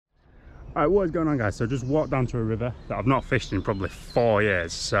Alright, what is going on, guys? So just walked down to a river that I've not fished in probably 4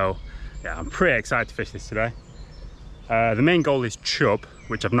 years, so yeah, I'm pretty excited to fish this today. The main goal is chub,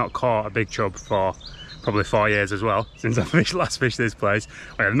 which I've not caught a big chub for probably 4 years as well, since I last fished this place.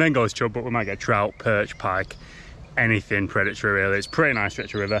 Okay, the main goal is chub, but we might get trout, perch, pike, anything predatory really. It's a pretty nice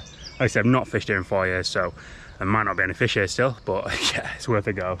stretch of river. Like I said, I've not fished here in 4 years, so there might not be any fish here still, but yeah, it's worth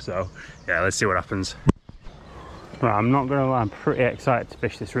a go. So yeah, let's see what happens. Right, I'm not gonna lie, I'm pretty excited to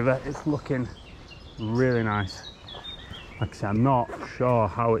fish this river. It's looking really nice. Like I said, I'm not sure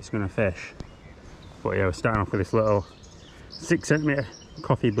how it's gonna fish, but yeah, we're starting off with this little 6 centimetre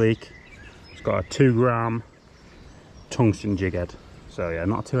KOFI BLEAK. It's got a 2 gram tungsten jig head. So yeah,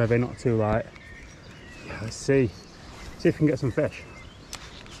 not too heavy, not too light. Yeah, let's see if we can get some fish.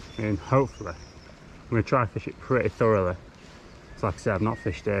 I mean, hopefully. I'm gonna try to fish it pretty thoroughly. So like I said, I've not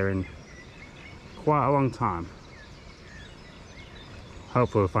fished here in quite a long time.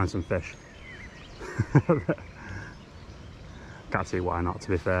 Hopefully we'll find some fish. Can't see why not, to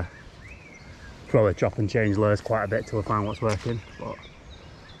be fair. Probably chop and change lures quite a bit till we find what's working, but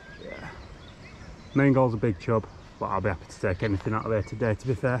yeah. Main goal's a big chub, but I'll be happy to take anything out of there today, to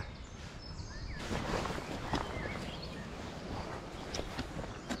be fair.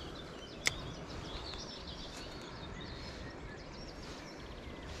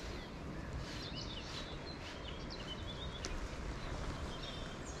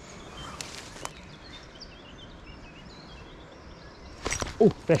 Oh,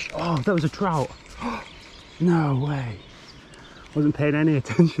 fish. Oh, that was a trout. No way. Wasn't paying any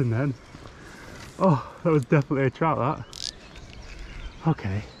attention then. Oh, that was definitely a trout, that.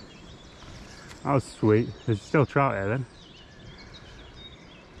 Okay. That was sweet. There's still trout here then.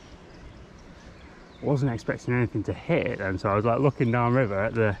 Wasn't expecting anything to hit it then, so I was like looking downriver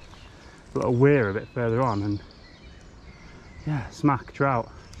at the little weir a bit further on and yeah, smack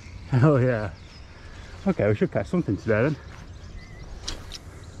trout. Hell yeah. Okay, we should catch something today then.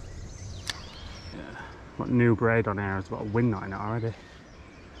 Got new braid on here, it's got a wind knot in it already.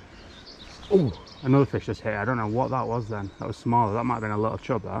 Oh, another fish just hit. I don't know what that was then. That was smaller. That might have been a little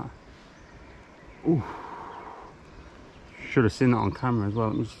chub, that. Ooh. Should have seen that on camera as well.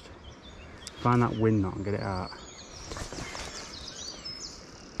 Let me just find that wind knot and get it out.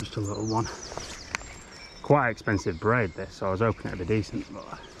 Just a little one. Quite expensive braid this, so I was hoping it'd be decent,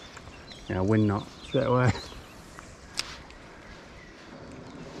 but yeah, wind knot straight away.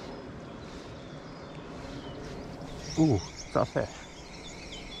 Ooh, is that a fish?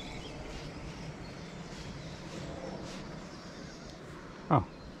 Oh,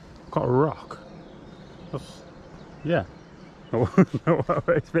 got a rock. That's, yeah, not what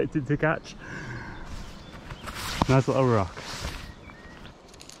I expected to catch. Nice little rock.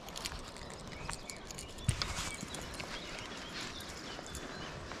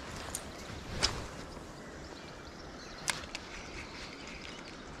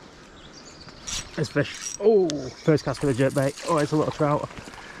 There's fish. Oh, first cast with a jerkbait. Oh, it's a little trout.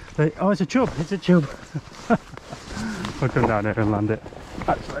 Oh, it's a chub. It's a chub. I'll come down here and land it.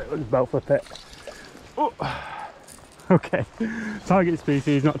 Actually, let's belt flip it. Oh. Okay. Target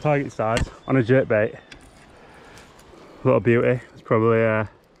species, not target size, on a jerkbait. Little beauty. It's probably a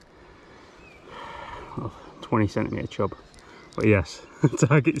 20 centimetre chub. But yes,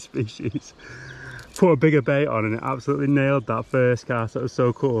 target species. Put a bigger bait on and it absolutely nailed that first cast. That was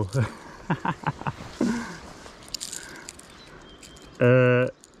so cool.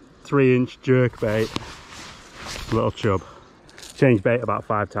 3-inch jerk bait, little chub. Changed bait about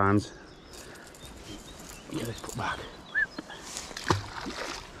 5 times. Get this put back.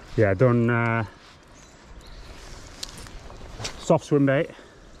 Yeah, done soft swim bait,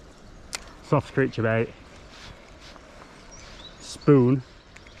 soft screecher bait, spoon,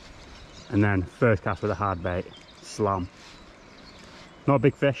 and then first cast with a hard bait, slam. Not a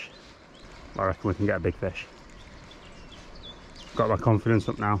big fish. I reckon we can get a big fish. Got my confidence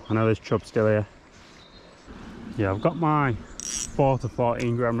up now. I know there's chub still here. Yeah, I've got my 4 to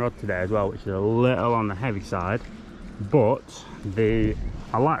 14 gram rod today as well, which is a little on the heavy side. But a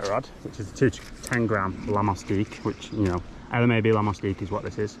light rod, which is a 2 to 10 gram MOUSTIQUE, which, you know, LMAB MOUSTIQUE is what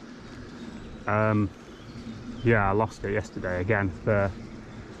this is. Yeah, I lost it yesterday again for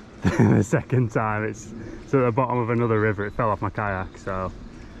the second time. It's at the bottom of another river. It fell off my kayak, so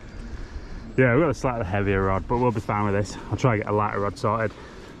yeah, we've got a slightly heavier rod, but we'll be fine with this. I'll try to get a lighter rod sorted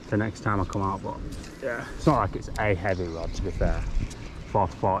the next time I come out, but yeah, it's not like it's a heavy rod, to be fair. 4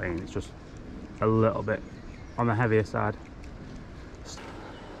 to 14, it's just a little bit on the heavier side.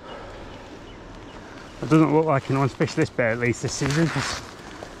 It doesn't look like anyone's fished this bait at least this season, because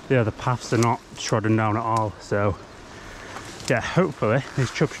yeah, the paths are not trodden down at all, so yeah, hopefully these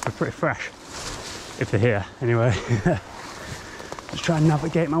chubs should be pretty fresh, if they're here anyway. Just try and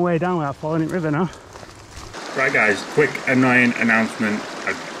navigate my way down without falling in the river now. Right guys, quick annoying announcement.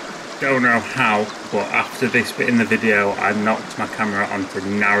 I don't know how, but after this bit in the video I knocked my camera onto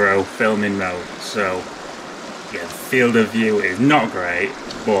narrow filming mode, so yeah, the field of view is not great,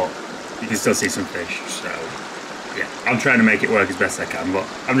 but you can still see some fish, so yeah, I'm trying to make it work as best I can, but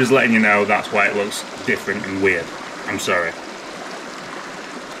I'm just letting you know that's why it looks different and weird. I'm sorry.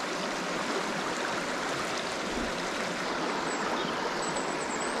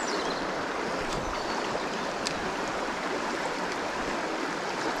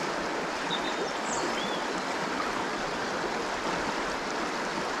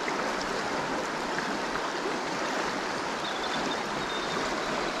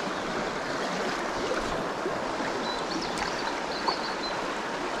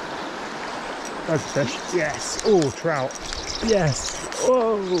 That's a fish. Yes. Oh, trout. Yes.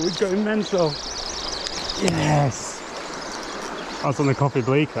 Oh, we're going mental. Yes. That's on the KOFI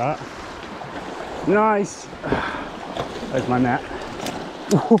BLEAK, that. Nice. There's my net.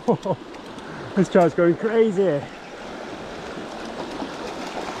 Whoa. This trout's going crazy.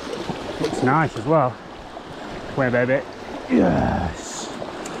 Looks nice as well. Come here, baby. Yes.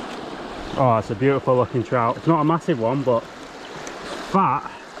 Oh, it's a beautiful looking trout. It's not a massive one, but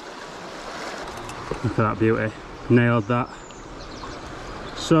fat. Look at that beauty. Nailed that.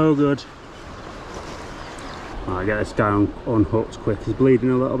 So good. Alright, get this guy unhooked quick. He's bleeding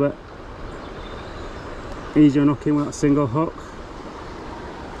a little bit. Easy unhooking with that single hook.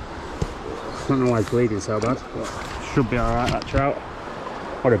 I don't know why he's bleeding so bad, but should be alright, that trout.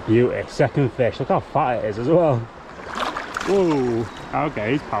 What a beauty. Second fish. Look how fat it is as well. Whoa.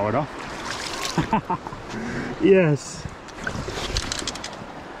 Okay, he's powered off. Yes.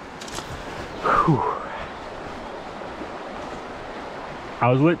 Whew. I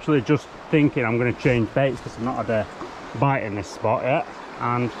was literally just thinking I'm going to change baits because I've not had a bite in this spot yet,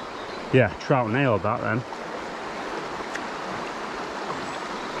 and yeah, trout nailed that then.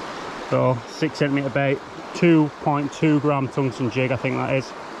 So 6cm bait, 2.2 gram tungsten jig, I think that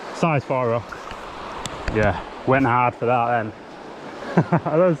is, size 4 rock. Yeah, went hard for that then.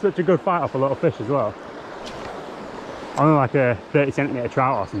 That was such a good fight off a little fish as well. Only like a 30cm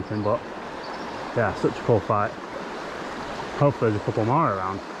trout or something, but yeah, such a cool fight. Hopefully there's a couple more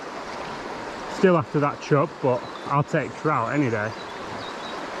around. Still after that chub, but I'll take trout any day.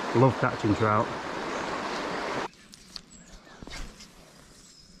 Love catching trout.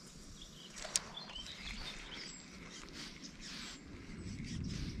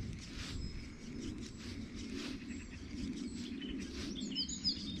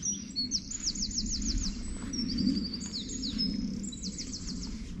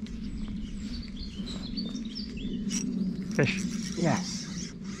 Fish,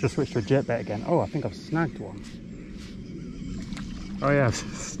 yes. Just switched to a jerkbait again. Oh, I think I've snagged one. Oh yeah, I've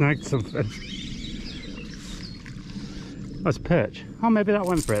snagged something. That's a perch. Oh, maybe that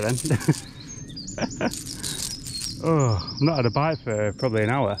went for it then. Oh, I've not had a bite for probably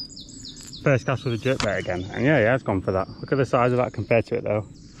an hour. First cast with a jerkbait again. And yeah, it's gone for that. Look at the size of that compared to it though.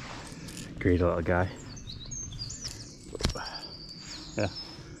 Greedy little guy. Yeah,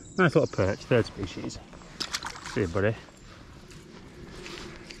 nice little perch, third species. See you, buddy.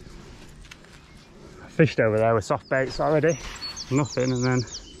 Fished over there with soft baits already, nothing, and then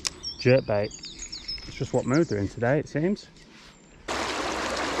jerk bait. It's just what mood they're in today, it seems.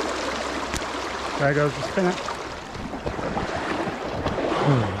 There goes the spinner.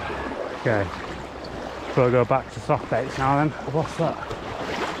 Okay, so we'll go back to soft baits now then. What's that?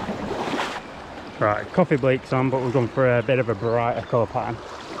 Right, KOFI BLEAK's on, but we've gone for a bit of a brighter colour pattern.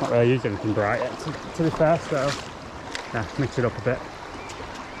 Not really used anything bright yet, to be fair, so yeah, mix it up a bit.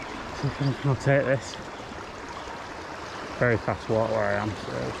 See if I'll take this. Very fast water where I am,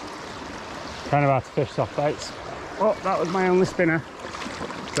 so kind of hard to fish soft baits. Oh, that was my only spinner,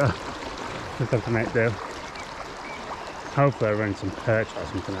 so just have to make do. Hopefully I'll run some perch or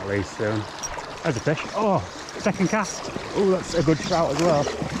something at least soon. There's a fish. Oh, second cast. Oh, that's a good trout as well.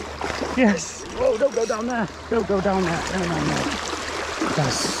 Yes. Oh, don't go down there. Don't go down there. Don't go down there.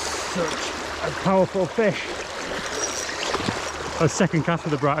 That's such a powerful fish. A second cast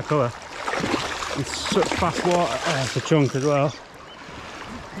with a brighter colour. It's such fast water. It's a chunk as well.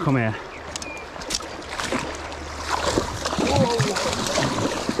 Come here.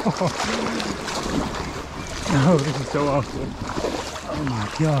 Oh, this is so awesome. Oh my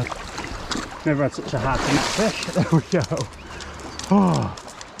god. Never had such a hard to net fish. There we go. Oh,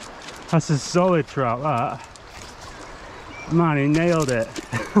 that's a solid trout, that. Man, he nailed it.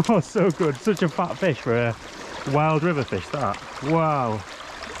 Oh, so good. Such a fat fish for a Wild river fish, that. Wow.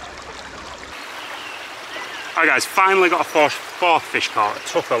 Alright guys, finally got a fourth fish caught. It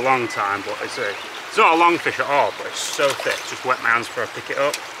took a long time, but it's not a long fish at all, but it's so thick. Just wet my hands before I pick it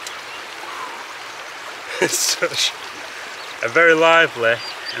up. It's such a very lively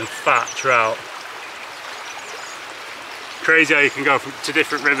and fat trout. Crazy how you can go to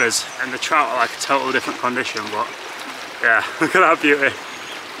different rivers and the trout are like a totally different condition, but yeah, look at that beauty.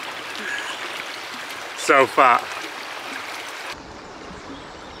 So fat.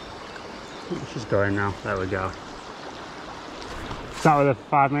 She's going now, there we go. Sat with her for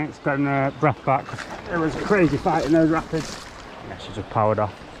 5 minutes, getting her breath back. It was a crazy fight in those rapids. Yeah, she just powered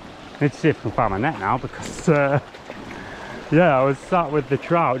off. Need to see if I can find my net now because yeah, I was sat with the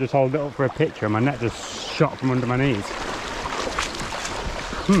trout just holding it up for a picture and my net just shot from under my knees.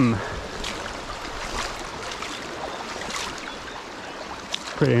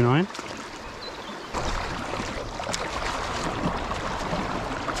 Pretty annoying.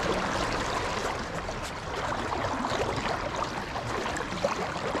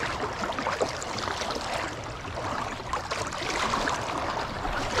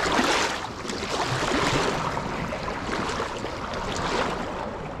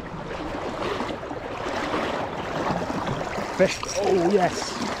 Fish. Oh yes.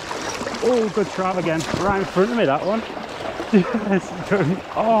 Oh, good trout again. Right in front of me, that one. Yes,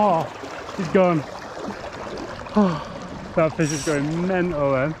 oh, he's gone. Oh, that fish is going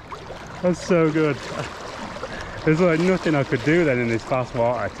mental then. That's so good. There's like nothing I could do then in this fast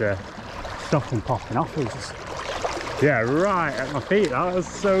water to stop him popping off. It was just, yeah, right at my feet. That was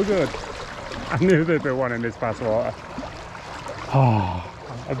so good. I knew there'd be one in this fast water. Oh,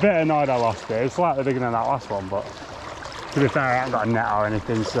 a bit annoyed I lost it. It's slightly bigger than that last one, but to be fair, I haven't got a net or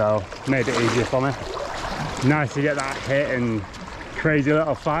anything, so made it easier for me. Nice to get that hit and crazy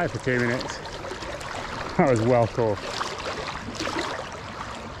little fight for 2 minutes. That was well cool.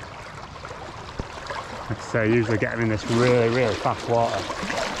 Like I say, I usually get them in this really fast water.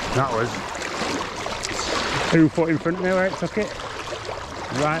 That was 2 foot in front of me where it took it.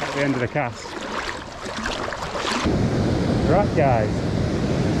 Right at the end of the cast. Right guys,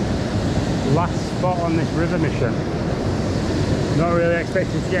 last spot on this river mission. Not really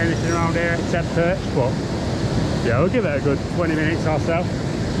expecting to get anything around here except perch, but yeah, we'll give it a good 20 minutes or so.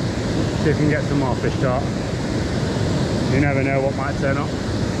 See if we can get some more fish caught. You never know what might turn up.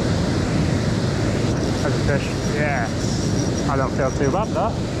 There's a fish. Yes. I don't feel too bad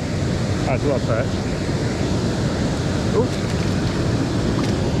that. That's a little perch. Ooh.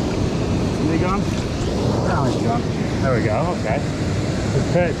 Is he gone? Oh, he's gone. There we go, okay. There's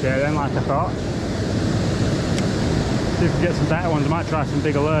perch here then, like I thought. See if we can get some better ones. I might try some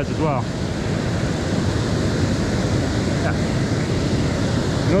bigger lures as well. Yeah.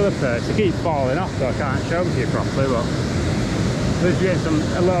 Another perch. They keep falling off, so I can't show them to you properly, but at least you get a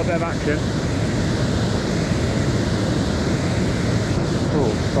little bit of action. Oh,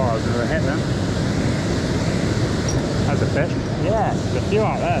 thought I was going to hit them. That's a fish. Yeah, there's a few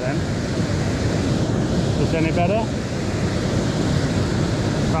out there then. Just any better?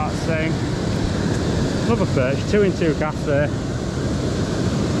 About the same. Another perch, 2 in 2 cast there.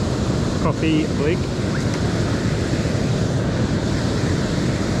 KOFI BLEAK.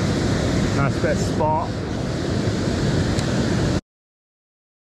 Nice bit of spot.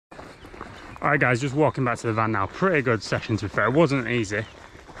 Alright guys, just walking back to the van now. Pretty good session to be fair. It wasn't easy.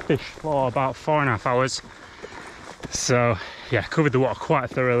 Fished for about 4.5 hours. So yeah, covered the water quite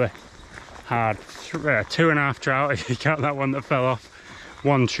thoroughly. Had 2.5 trout if you count that one that fell off.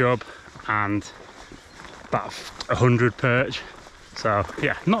 1 chub and about 100 perch. So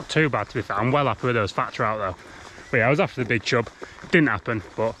yeah, not too bad to be fair. I'm well happy with those fat trout though. But yeah, I was after the big chub. Didn't happen,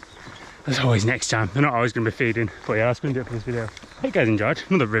 but as always next time. They're not always going to be feeding. But yeah, that's going to do it for this video. Hope you guys enjoyed.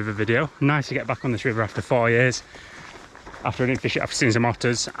 Another river video. Nice to get back on this river after 4 years. After I didn't fish it, I've seen some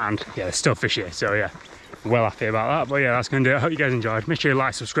otters and yeah, there's still fish here. So yeah, well happy about that. But yeah, that's going to do it. Hope you guys enjoyed. Make sure you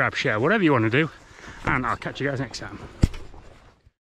like, subscribe, share, whatever you want to do. And I'll catch you guys next time.